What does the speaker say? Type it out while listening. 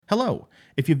Hello!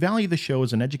 If you value the show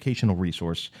as an educational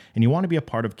resource and you want to be a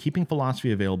part of keeping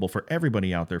philosophy available for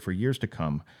everybody out there for years to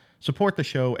come, support the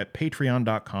show at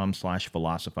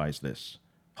patreon.com/philosophizethis.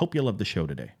 Hope you love the show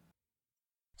today.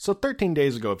 So 13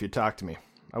 days ago, if you talked to me,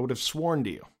 I would have sworn to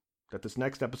you that this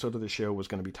next episode of the show was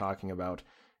going to be talking about,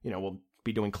 we'll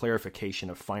be doing clarification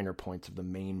of finer points of the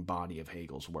main body of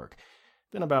Hegel's work.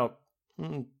 Then about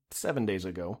 7 days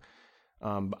ago,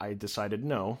 I decided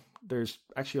no, there's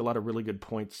actually a lot of really good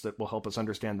points that will help us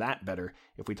understand that better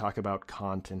if we talk about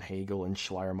Kant and Hegel and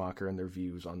Schleiermacher and their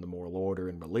views on the moral order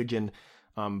and religion.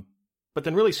 But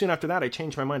then really soon after that, I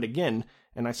changed my mind again,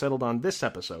 and I settled on this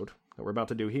episode that we're about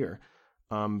to do here.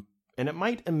 And it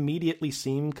might immediately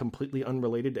seem completely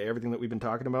unrelated to everything that we've been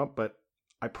talking about, but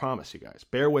I promise you guys,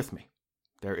 bear with me.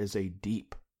 There is a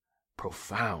deep,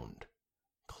 profound,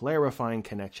 clarifying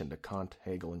connection to Kant,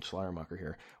 Hegel, and Schleiermacher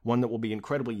here, one that will be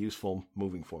incredibly useful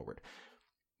moving forward.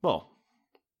 Well,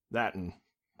 that and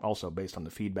also based on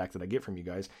the feedback that I get from you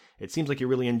guys, it seems like you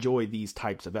really enjoy these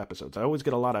types of episodes. I always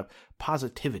get a lot of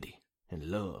positivity and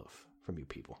love from you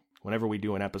people whenever we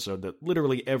do an episode that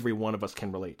literally every one of us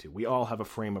can relate to. We all have a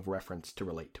frame of reference to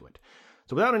relate to it.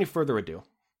 So without any further ado,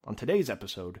 on today's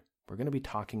episode, we're going to be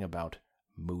talking about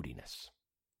moodiness.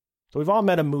 So we've all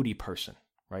met a moody person,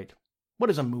 right? What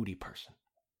is a moody person?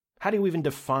 How do you even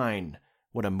define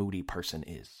what a moody person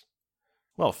is?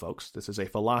 Well, folks, this is a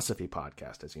philosophy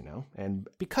podcast, as you know, and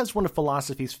because one of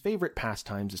philosophy's favorite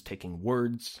pastimes is taking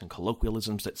words and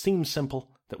colloquialisms that seem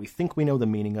simple, that we think we know the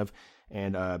meaning of,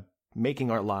 and making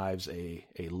our lives a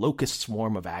locust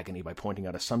swarm of agony by pointing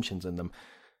out assumptions in them,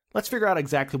 let's figure out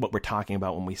exactly what we're talking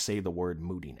about when we say the word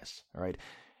moodiness, all right?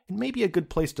 And maybe a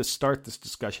good place to start this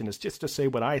discussion is just to say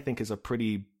what I think is a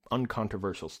pretty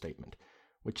uncontroversial statement,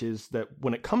 which is that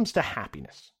when it comes to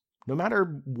happiness, no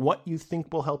matter what you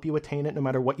think will help you attain it, no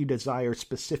matter what you desire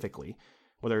specifically,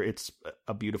 whether it's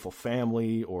a beautiful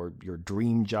family or your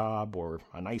dream job or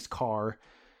a nice car,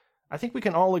 I think we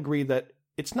can all agree that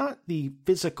it's not the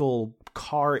physical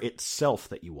car itself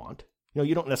that you want.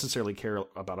 You don't necessarily care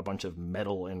about a bunch of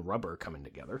metal and rubber coming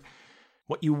together.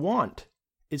 What you want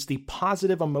is the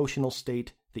positive emotional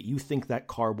state that you think that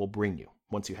car will bring you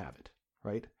once you have it,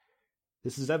 right?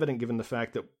 This is evident given the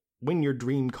fact that when your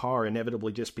dream car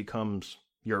inevitably just becomes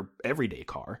your everyday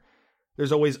car,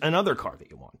 there's always another car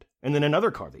that you want, and then another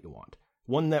car that you want,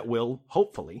 one that will,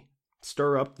 hopefully,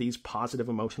 stir up these positive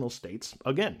emotional states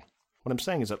again. What I'm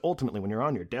saying is that ultimately when you're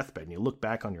on your deathbed and you look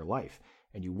back on your life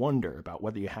and you wonder about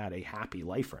whether you had a happy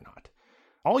life or not,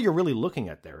 all you're really looking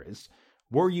at there is,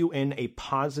 were you in a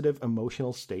positive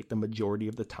emotional state the majority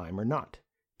of the time or not?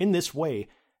 In this way,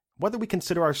 whether we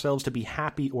consider ourselves to be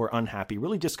happy or unhappy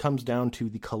really just comes down to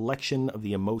the collection of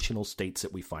the emotional states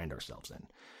that we find ourselves in.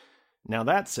 Now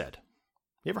that said,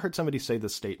 you ever heard somebody say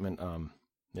this statement,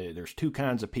 there's two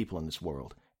kinds of people in this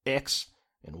world, X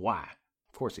and Y?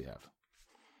 Of course you have.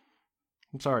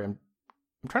 I'm sorry, I'm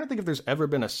trying to think if there's ever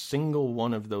been a single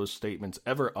one of those statements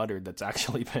ever uttered that's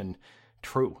actually been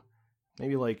true.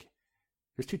 Maybe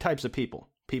there's two types of people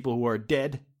who are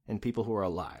dead and people who are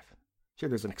alive. Sure,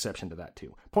 there's an exception to that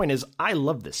too. Point is, I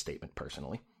love this statement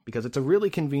personally, because it's a really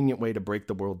convenient way to break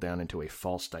the world down into a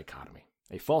false dichotomy.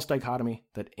 A false dichotomy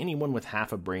that anyone with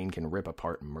half a brain can rip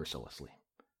apart mercilessly.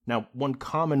 Now, one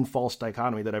common false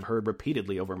dichotomy that I've heard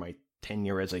repeatedly over my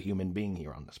tenure as a human being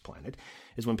here on this planet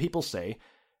is when people say,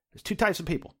 there's two types of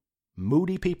people,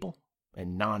 moody people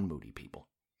and non-moody people.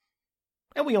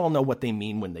 And we all know what they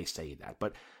mean when they say that,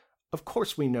 but of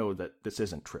course we know that this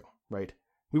isn't true, right?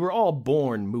 We were all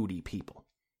born moody people.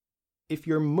 If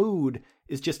your mood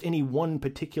is just any one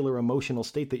particular emotional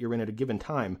state that you're in at a given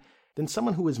time, then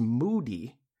someone who is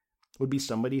moody would be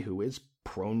somebody who is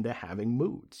prone to having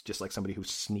moods. Just like somebody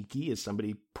who's sneaky is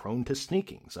somebody prone to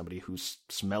sneaking. Somebody who's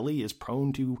smelly is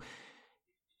prone to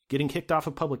getting kicked off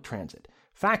of public transit.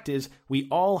 Fact is, we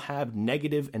all have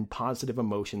negative and positive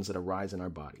emotions that arise in our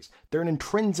bodies. They're an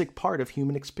intrinsic part of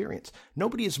human experience.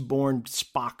 Nobody is born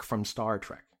Spock from Star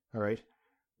Trek, all right?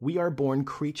 We are born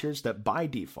creatures that, by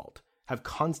default, have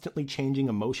constantly changing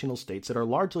emotional states that are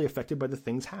largely affected by the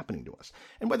things happening to us.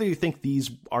 And whether you think these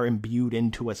are imbued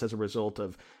into us as a result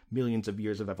of millions of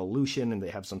years of evolution and they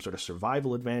have some sort of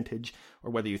survival advantage, or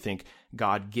whether you think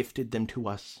God gifted them to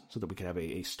us so that we could have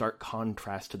a stark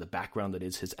contrast to the background that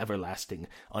is his everlasting,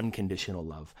 unconditional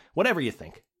love, whatever you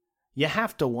think, you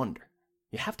have to wonder,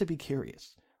 you have to be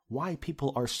curious why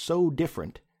people are so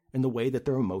different in the way that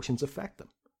their emotions affect them.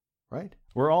 Right?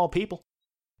 We're all people.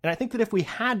 And I think that if we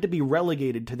had to be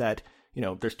relegated to that,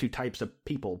 there's two types of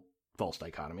people false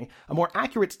dichotomy, a more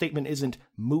accurate statement isn't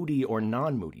moody or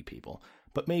non-moody people,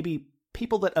 but maybe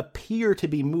people that appear to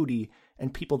be moody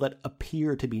and people that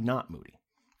appear to be not moody.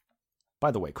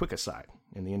 By the way, quick aside,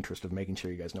 in the interest of making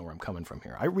sure you guys know where I'm coming from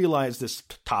here, I realize this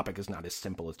topic is not as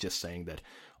simple as just saying that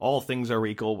all things are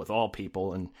equal with all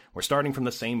people, and we're starting from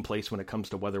the same place when it comes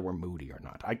to whether we're moody or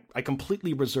not. I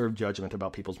completely reserve judgment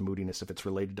about people's moodiness if it's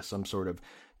related to some sort of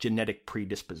genetic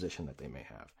predisposition that they may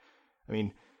have. I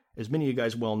mean, as many of you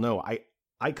guys well know,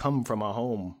 I come from a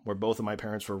home where both of my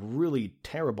parents were really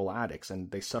terrible addicts, and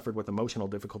they suffered with emotional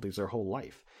difficulties their whole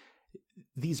life.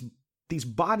 These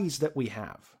bodies that we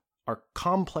have are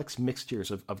complex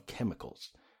mixtures of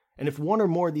chemicals. And if one or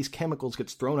more of these chemicals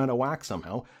gets thrown out of whack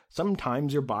somehow,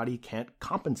 sometimes your body can't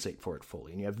compensate for it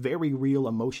fully. And you have very real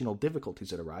emotional difficulties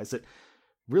that arise that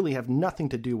really have nothing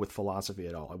to do with philosophy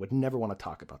at all. I would never want to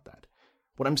talk about that.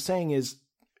 What I'm saying is,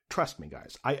 trust me,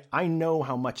 guys, I know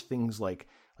how much things like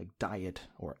diet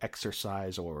or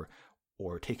exercise or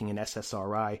taking an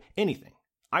SSRI, anything,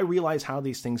 I realize how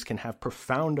these things can have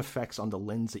profound effects on the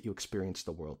lens that you experience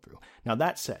the world through. Now,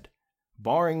 that said,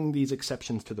 barring these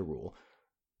exceptions to the rule,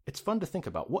 it's fun to think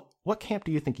about what camp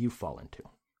do you think you fall into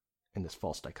in this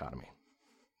false dichotomy?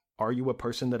 Are you a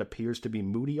person that appears to be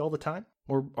moody all the time?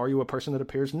 Or are you a person that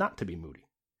appears not to be moody?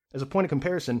 As a point of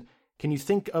comparison, can you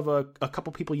think of a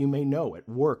couple people you may know at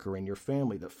work or in your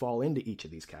family that fall into each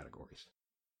of these categories?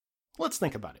 Let's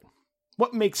think about it.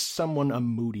 What makes someone a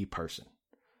moody person?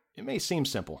 It may seem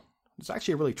simple. It's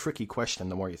actually a really tricky question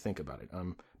the more you think about it.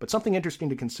 But something interesting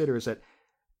to consider is that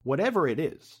whatever it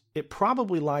is, it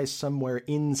probably lies somewhere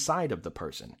inside of the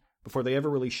person before they ever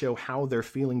really show how they're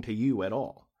feeling to you at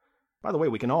all. By the way,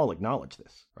 we can all acknowledge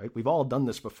this, right? We've all done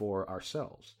this before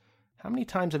ourselves. How many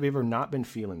times have you ever not been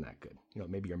feeling that good?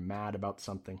 Maybe you're mad about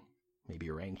something. Maybe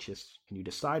you're anxious. And you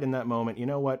decide in that moment, you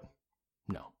know what?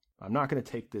 No, I'm not going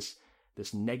to take this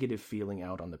negative feeling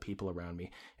out on the people around me,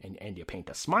 and you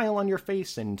paint a smile on your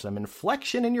face and some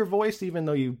inflection in your voice even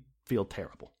though you feel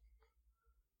terrible.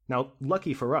 Now,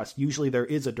 lucky for us, usually there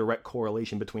is a direct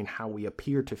correlation between how we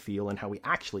appear to feel and how we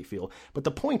actually feel, but the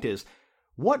point is,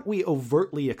 what we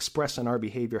overtly express in our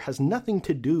behavior has nothing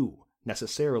to do,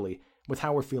 necessarily, with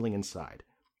how we're feeling inside.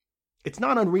 It's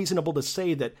not unreasonable to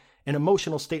say that an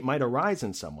emotional state might arise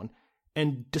in someone,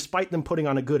 and despite them putting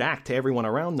on a good act to everyone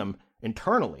around them,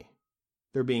 internally,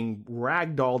 they're being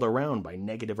ragdolled around by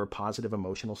negative or positive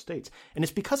emotional states. And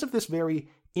it's because of this very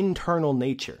internal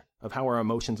nature of how our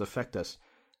emotions affect us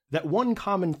that one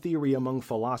common theory among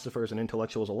philosophers and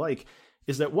intellectuals alike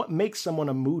is that what makes someone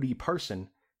a moody person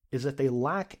is that they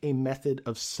lack a method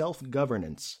of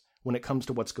self-governance when it comes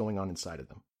to what's going on inside of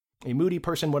them. A moody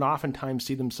person would oftentimes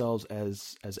see themselves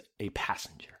as a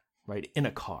passenger, right, in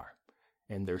a car.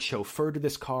 And their chauffeur to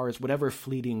this car is whatever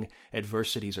fleeting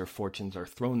adversities or fortunes are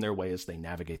thrown their way as they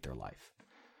navigate their life.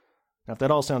 Now, if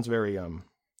that all sounds very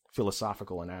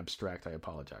philosophical and abstract, I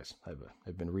apologize.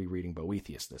 I've been rereading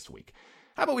Boethius this week.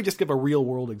 How about we just give a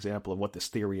real-world example of what this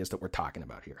theory is that we're talking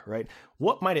about here, right?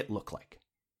 What might it look like?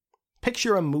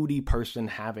 Picture a moody person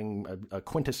having a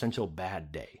quintessential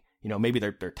bad day. Maybe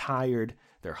they're tired,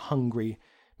 they're hungry,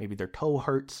 maybe their toe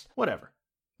hurts, whatever.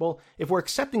 Well, if we're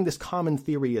accepting this common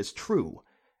theory as true,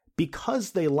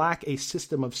 because they lack a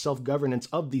system of self-governance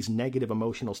of these negative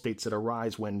emotional states that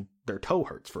arise when their toe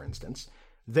hurts, for instance,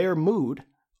 their mood,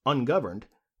 ungoverned,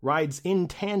 rides in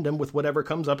tandem with whatever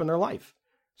comes up in their life.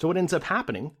 So what ends up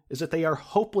happening is that they are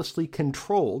hopelessly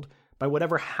controlled by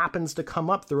whatever happens to come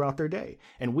up throughout their day.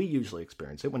 And we usually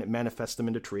experience it when it manifests them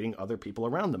into treating other people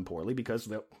around them poorly because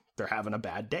they're having a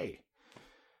bad day.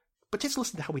 But just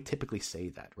listen to how we typically say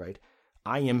that, right?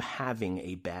 I am having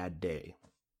a bad day.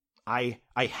 I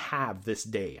have this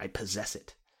day. I possess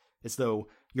it. As though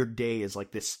your day is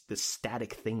like this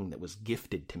static thing that was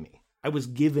gifted to me. I was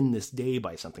given this day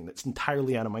by something that's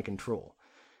entirely out of my control.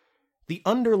 The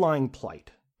underlying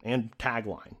plight and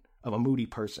tagline of a moody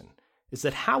person is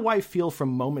that how I feel from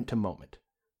moment to moment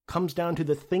comes down to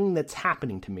the thing that's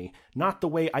happening to me, not the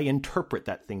way I interpret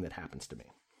that thing that happens to me.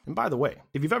 And by the way,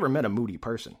 if you've ever met a moody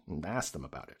person and asked them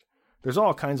about it, there's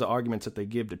all kinds of arguments that they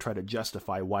give to try to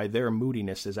justify why their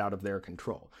moodiness is out of their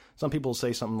control. Some people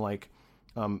say something like,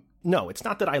 no, it's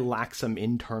not that I lack some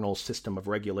internal system of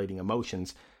regulating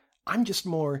emotions. I'm just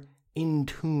more in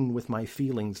tune with my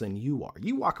feelings than you are.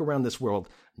 You walk around this world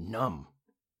numb,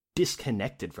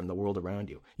 disconnected from the world around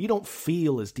you. You don't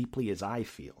feel as deeply as I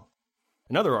feel.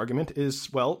 Another argument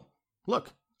is, well,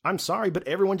 look, I'm sorry, but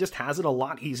everyone just has it a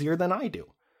lot easier than I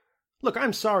do. Look,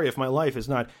 I'm sorry if my life is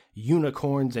not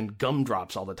unicorns and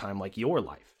gumdrops all the time like your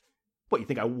life. What, you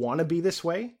think I want to be this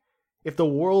way? If the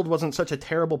world wasn't such a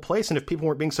terrible place and if people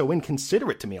weren't being so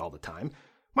inconsiderate to me all the time,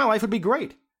 my life would be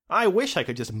great. I wish I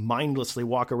could just mindlessly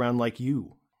walk around like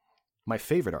you. My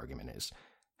favorite argument is,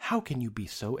 how can you be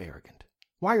so arrogant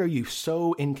Why are you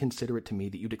so inconsiderate to me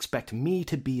that you'd expect me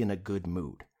to be in a good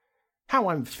mood? How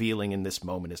I'm feeling in this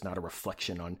moment is not a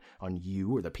reflection on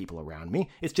you or the people around me.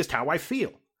 It's just how I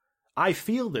feel. I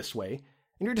feel this way,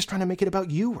 and you're just trying to make it about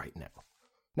you right now.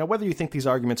 Now, whether you think these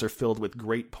arguments are filled with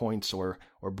great points or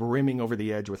brimming over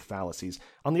the edge with fallacies,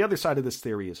 on the other side of this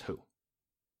theory is who?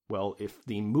 Well, if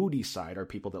the moody side are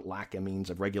people that lack a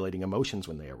means of regulating emotions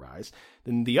when they arise,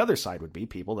 then the other side would be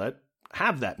people that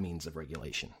have that means of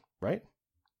regulation, right?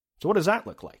 So what does that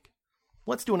look like?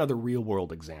 Let's do another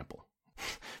real-world example.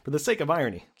 For the sake of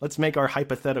irony, let's make our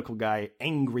hypothetical guy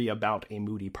angry about a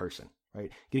moody person,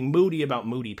 right? Getting moody about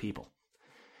moody people.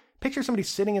 Picture somebody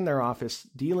sitting in their office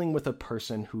dealing with a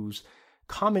person who's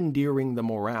commandeering the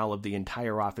morale of the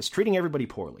entire office, treating everybody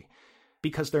poorly,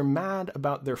 because they're mad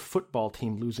about their football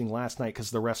team losing last night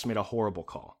because the refs made a horrible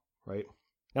call, right?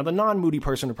 Now, the non-moody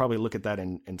person would probably look at that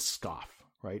and scoff,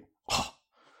 right? Oh,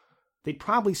 they'd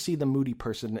probably see the moody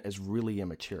person as really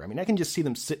immature. I mean, I can just see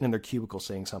them sitting in their cubicle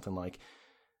saying something like,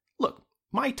 look,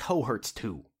 my toe hurts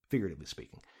too, figuratively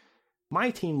speaking. My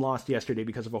team lost yesterday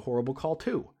because of a horrible call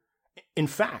too. In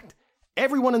fact,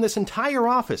 everyone in this entire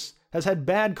office has had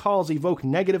bad calls evoke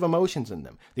negative emotions in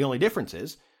them. The only difference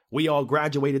is we all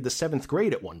graduated the 7th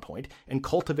grade at one point and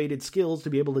cultivated skills to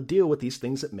be able to deal with these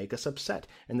things that make us upset.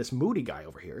 And this moody guy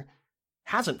over here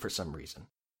hasn't for some reason.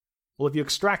 Well, if you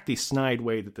extract the snide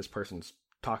way that this person's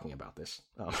talking about this,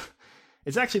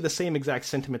 it's actually the same exact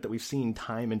sentiment that we've seen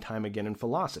time and time again in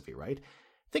philosophy, right?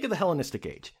 Think of the Hellenistic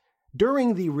age.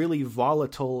 During the really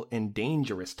volatile and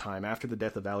dangerous time after the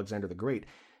death of Alexander the Great,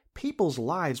 people's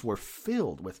lives were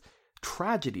filled with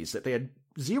tragedies that they had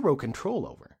zero control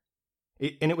over.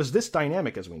 And it was this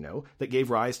dynamic, as we know, that gave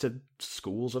rise to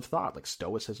schools of thought like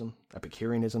Stoicism,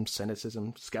 Epicureanism,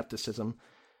 Cynicism, Skepticism.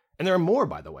 And there are more,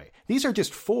 by the way. These are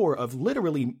just 4 of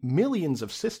literally millions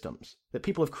of systems that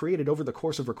people have created over the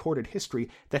course of recorded history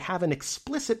that have an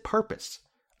explicit purpose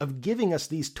of giving us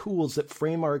these tools that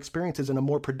frame our experiences in a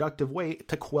more productive way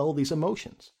to quell these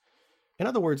emotions. In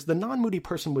other words, the non-moody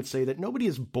person would say that nobody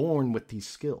is born with these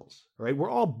skills, right? We're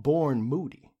all born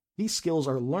moody. These skills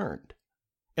are learned.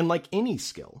 And like any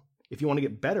skill, if you want to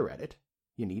get better at it,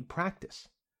 you need practice.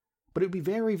 But it would be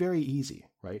very, very easy,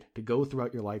 right, to go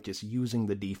throughout your life just using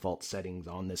the default settings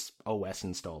on this OS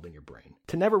installed in your brain.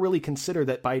 To never really consider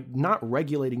that by not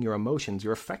regulating your emotions,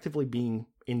 you're effectively being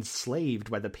enslaved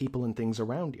by the people and things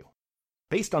around you.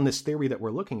 Based on this theory that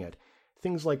we're looking at,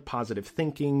 things like positive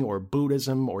thinking or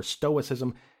Buddhism or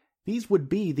Stoicism, these would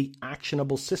be the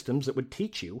actionable systems that would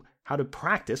teach you how to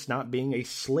practice not being a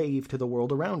slave to the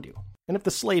world around you. And if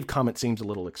the slave comment seems a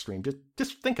little extreme,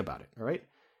 just think about it, all right?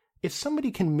 If somebody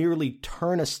can merely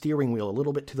turn a steering wheel a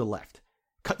little bit to the left,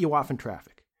 cut you off in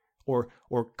traffic, or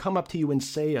come up to you and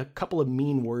say a couple of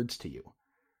mean words to you,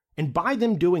 and by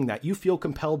them doing that, you feel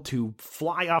compelled to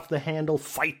fly off the handle,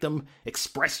 fight them,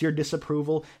 express your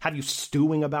disapproval, have you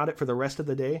stewing about it for the rest of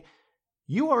the day,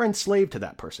 you are enslaved to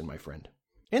that person, my friend.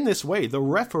 In this way, the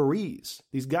referees,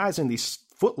 these guys in these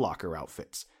Foot Locker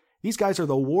outfits, these guys are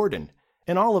the warden,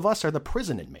 and all of us are the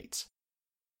prison inmates.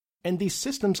 And these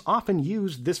systems often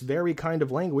use this very kind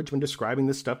of language when describing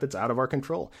the stuff that's out of our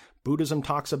control. Buddhism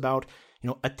talks about,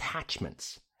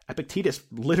 attachments. Epictetus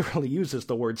literally uses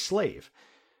the word slave.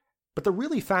 But the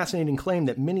really fascinating claim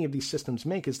that many of these systems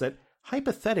make is that,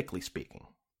 hypothetically speaking,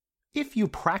 if you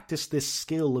practice this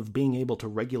skill of being able to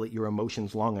regulate your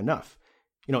emotions long enough,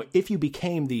 if you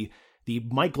became the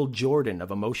Michael Jordan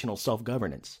of emotional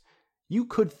self-governance, you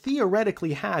could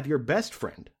theoretically have your best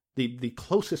friend, the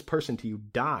closest person to you,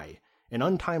 die an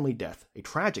untimely death, a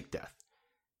tragic death,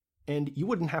 and you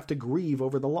wouldn't have to grieve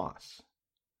over the loss.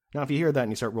 Now, if you hear that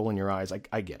and you start rolling your eyes,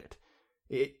 I get it.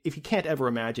 If you can't ever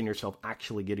imagine yourself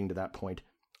actually getting to that point,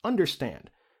 understand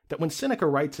that when Seneca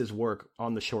writes his work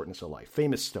on the shortness of life,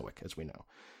 famous Stoic, as we know,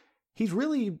 he's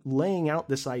really laying out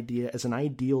this idea as an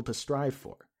ideal to strive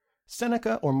for.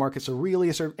 Seneca or Marcus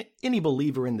Aurelius or any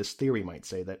believer in this theory might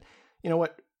say that,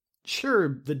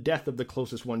 sure, the death of the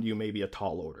closest one to you may be a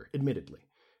tall order, admittedly.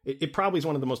 It probably is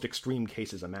one of the most extreme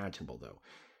cases imaginable, though.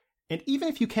 And even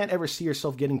if you can't ever see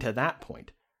yourself getting to that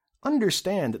point,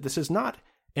 understand that this is not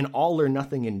an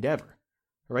all-or-nothing endeavor,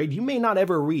 right? You may not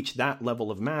ever reach that level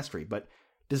of mastery, but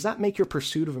does that make your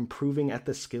pursuit of improving at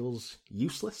the skills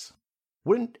useless?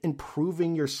 Wouldn't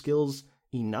improving your skills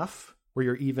enough, where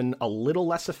you're even a little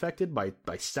less affected by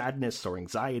sadness or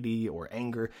anxiety or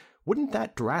anger, wouldn't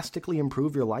that drastically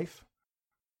improve your life?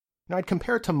 Now, I'd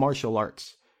compare it to martial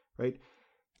arts, right?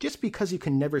 Just because you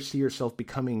can never see yourself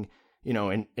becoming,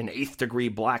 an 8th degree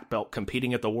black belt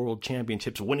competing at the world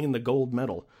championships, winning the gold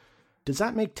medal, does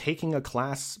that make taking a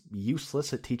class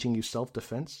useless at teaching you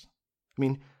self-defense? I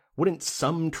mean, Wouldn't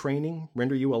some training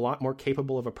render you a lot more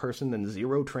capable of a person than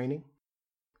zero training?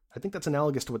 I think that's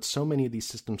analogous to what so many of these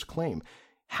systems claim.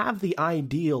 Have the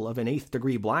ideal of an 8th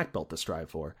degree black belt to strive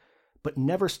for, but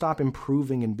never stop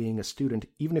improving and being a student,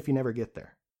 even if you never get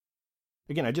there.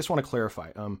 Again, I just want to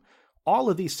clarify. All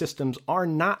of these systems are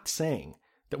not saying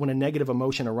that when a negative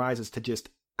emotion arises to just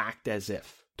act as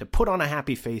if, to put on a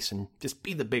happy face and just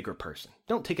be the bigger person.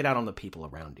 Don't take it out on the people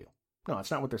around you. No,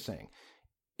 that's not what they're saying.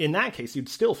 In that case, you'd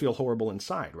still feel horrible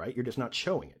inside, right? You're just not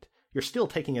showing it. You're still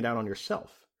taking it out on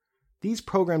yourself. These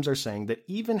programs are saying that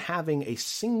even having a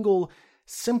single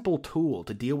simple tool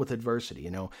to deal with adversity,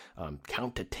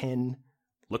 count to 10,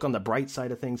 look on the bright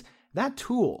side of things, that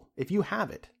tool, if you have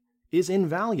it, is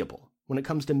invaluable when it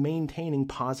comes to maintaining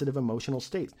positive emotional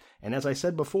states. And as I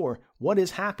said before, what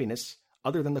is happiness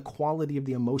other than the quality of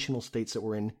the emotional states that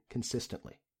we're in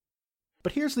consistently?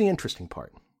 But here's the interesting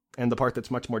part, and the part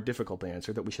that's much more difficult to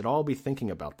answer that we should all be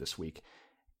thinking about this week.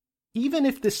 Even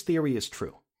if this theory is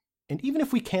true, and even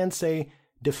if we can say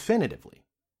definitively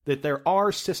that there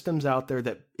are systems out there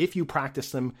that if you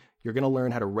practice them, you're going to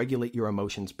learn how to regulate your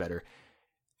emotions better,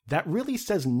 that really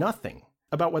says nothing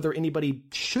about whether anybody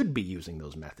should be using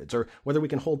those methods or whether we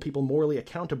can hold people morally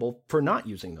accountable for not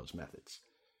using those methods.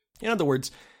 In other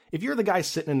words, if you're the guy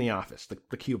sitting in the office,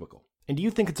 the cubicle, and do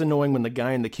you think it's annoying when the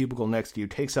guy in the cubicle next to you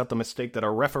takes out the mistake that a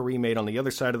referee made on the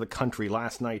other side of the country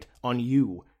last night on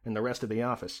you and the rest of the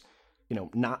office,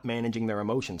 not managing their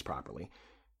emotions properly?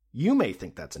 You may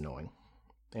think that's annoying,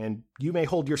 and you may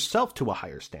hold yourself to a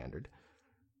higher standard,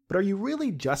 but are you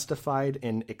really justified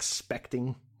in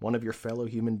expecting one of your fellow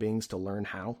human beings to learn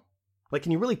how? Like,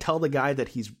 can you really tell the guy that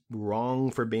he's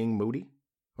wrong for being moody?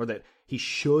 Or that he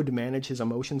should manage his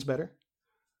emotions better?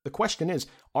 The question is,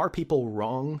 are people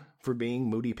wrong for being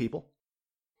moody people?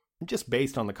 Just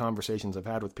based on the conversations I've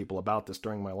had with people about this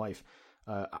during my life,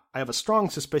 I have a strong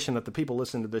suspicion that the people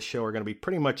listening to this show are going to be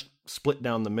pretty much split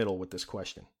down the middle with this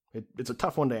question. It's a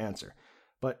tough one to answer,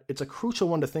 but it's a crucial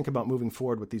one to think about moving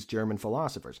forward with these German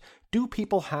philosophers. Do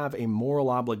people have a moral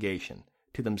obligation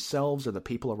to themselves or the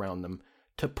people around them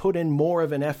to put in more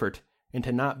of an effort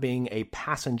into not being a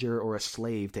passenger or a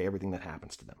slave to everything that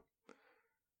happens to them?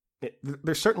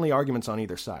 There's certainly arguments on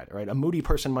either side, right? A moody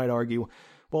person might argue,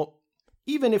 well,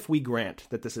 even if we grant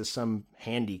that this is some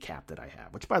handicap that I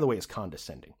have, which by the way is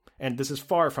condescending, and this is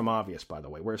far from obvious, by the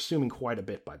way, we're assuming quite a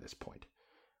bit by this point.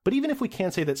 But even if we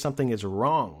can't say that something is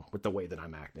wrong with the way that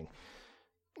I'm acting,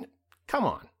 come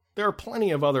on. There are plenty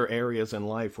of other areas in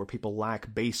life where people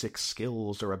lack basic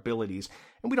skills or abilities,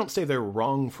 and we don't say they're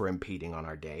wrong for impeding on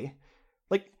our day.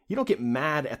 Like, you don't get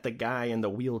mad at the guy in the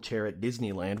wheelchair at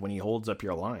Disneyland when he holds up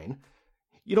your line.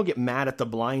 You don't get mad at the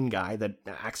blind guy that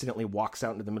accidentally walks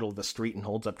out into the middle of the street and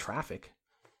holds up traffic.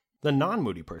 The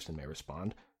non-moody person may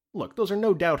respond, look, those are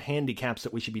no doubt handicaps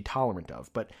that we should be tolerant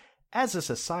of, but as a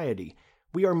society,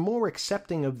 we are more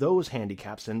accepting of those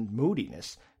handicaps than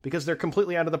moodiness because they're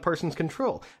completely out of the person's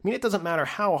control. I mean, it doesn't matter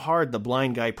how hard the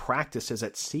blind guy practices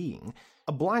at seeing.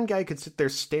 A blind guy could sit there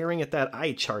staring at that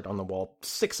eye chart on the wall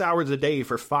 6 hours a day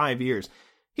for 5 years.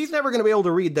 He's never going to be able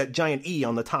to read that giant E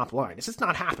on the top line. It's just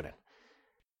not happening.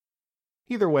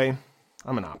 Either way,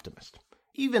 I'm an optimist.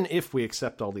 Even if we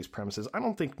accept all these premises, I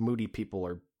don't think moody people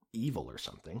are evil or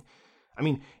something. I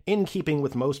mean, in keeping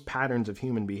with most patterns of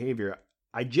human behavior,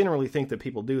 I generally think that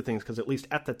people do things because at least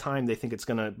at the time they think it's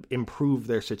going to improve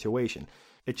their situation.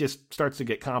 It just starts to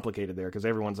get complicated there because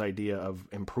everyone's idea of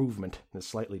improvement is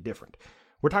slightly different.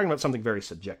 We're talking about something very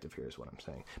subjective here is what I'm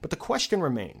saying. But the question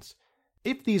remains,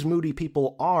 if these moody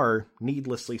people are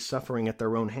needlessly suffering at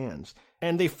their own hands,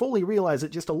 and they fully realize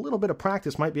that just a little bit of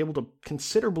practice might be able to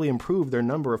considerably improve their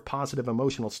number of positive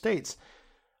emotional states,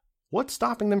 what's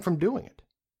stopping them from doing it?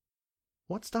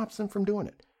 What stops them from doing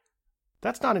it?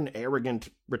 That's not an arrogant,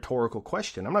 rhetorical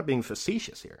question. I'm not being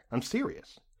facetious here. I'm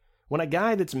serious. When a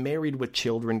guy that's married with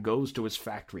children goes to his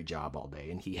factory job all day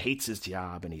and he hates his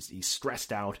job and he's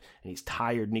stressed out and he's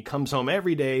tired and he comes home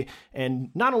every day and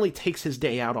not only takes his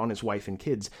day out on his wife and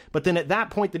kids, but then at that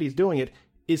point that he's doing it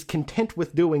is content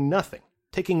with doing nothing,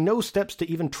 taking no steps to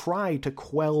even try to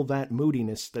quell that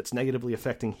moodiness that's negatively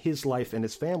affecting his life and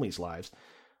his family's lives,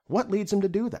 what leads him to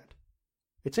do that?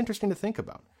 It's interesting to think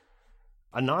about.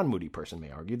 A non-moody person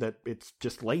may argue that it's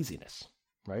just laziness,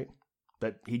 right?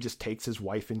 That he just takes his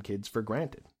wife and kids for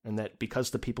granted, and that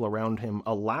because the people around him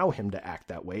allow him to act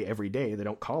that way every day, they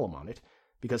don't call him on it,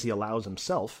 because he allows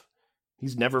himself,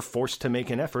 he's never forced to make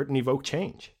an effort and evoke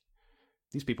change.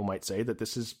 These people might say that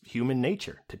this is human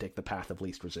nature to take the path of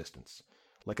least resistance.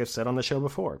 Like I've said on the show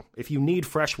before, if you need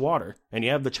fresh water, and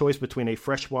you have the choice between a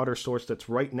freshwater source that's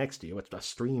right next to you, it's a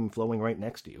stream flowing right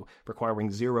next to you,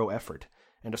 requiring zero effort,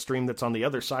 and a stream that's on the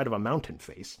other side of a mountain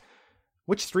face,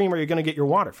 which stream are you going to get your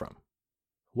water from?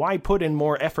 Why put in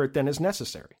more effort than is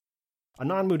necessary? A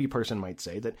non-moody person might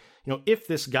say that, if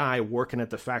this guy working at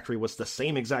the factory was the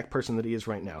same exact person that he is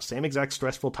right now, same exact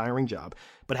stressful, tiring job,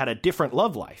 but had a different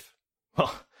love life,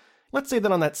 well, let's say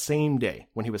that on that same day,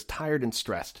 when he was tired and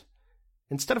stressed,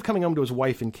 instead of coming home to his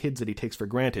wife and kids that he takes for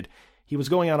granted, he was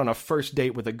going out on a first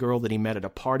date with a girl that he met at a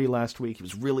party last week. He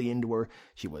was really into her.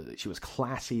 She was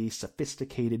classy,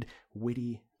 sophisticated,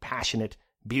 witty, passionate,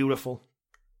 beautiful.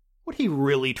 Would he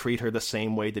really treat her the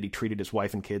same way that he treated his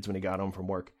wife and kids when he got home from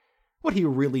work? Would he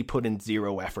really put in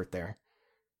zero effort there?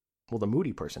 Well, the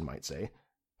moody person might say,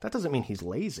 that doesn't mean he's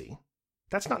lazy.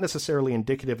 That's not necessarily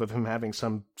indicative of him having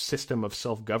some system of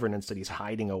self-governance that he's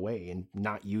hiding away and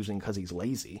not using because he's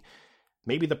lazy.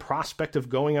 Maybe the prospect of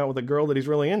going out with a girl that he's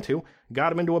really into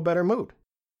got him into a better mood.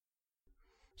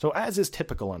 So as is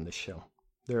typical on this show,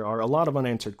 there are a lot of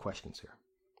unanswered questions here.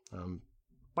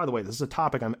 By the way, this is a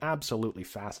topic I'm absolutely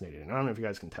fascinated in. I don't know if you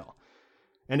guys can tell.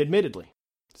 And admittedly,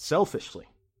 selfishly,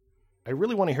 I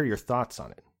really want to hear your thoughts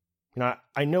on it.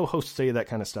 I know hosts say that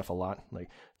kind of stuff a lot, like,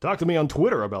 talk to me on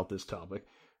Twitter about this topic.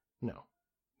 No,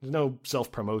 there's no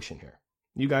self-promotion here.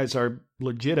 You guys are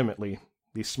legitimately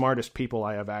the smartest people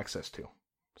I have access to.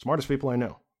 Smartest people I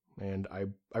know. And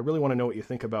I really want to know what you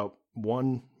think about,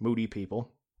 1, moody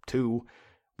people, 2,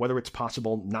 whether it's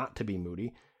possible not to be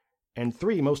moody, and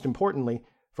 3, most importantly,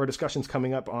 for discussions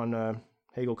coming up on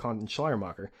Hegel, Kant, and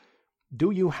Schleiermacher, do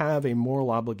you have a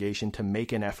moral obligation to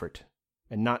make an effort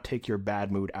and not take your bad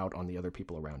mood out on the other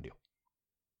people around you?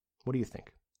 What do you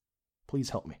think? Please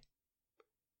help me.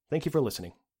 Thank you for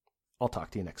listening. I'll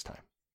talk to you next time.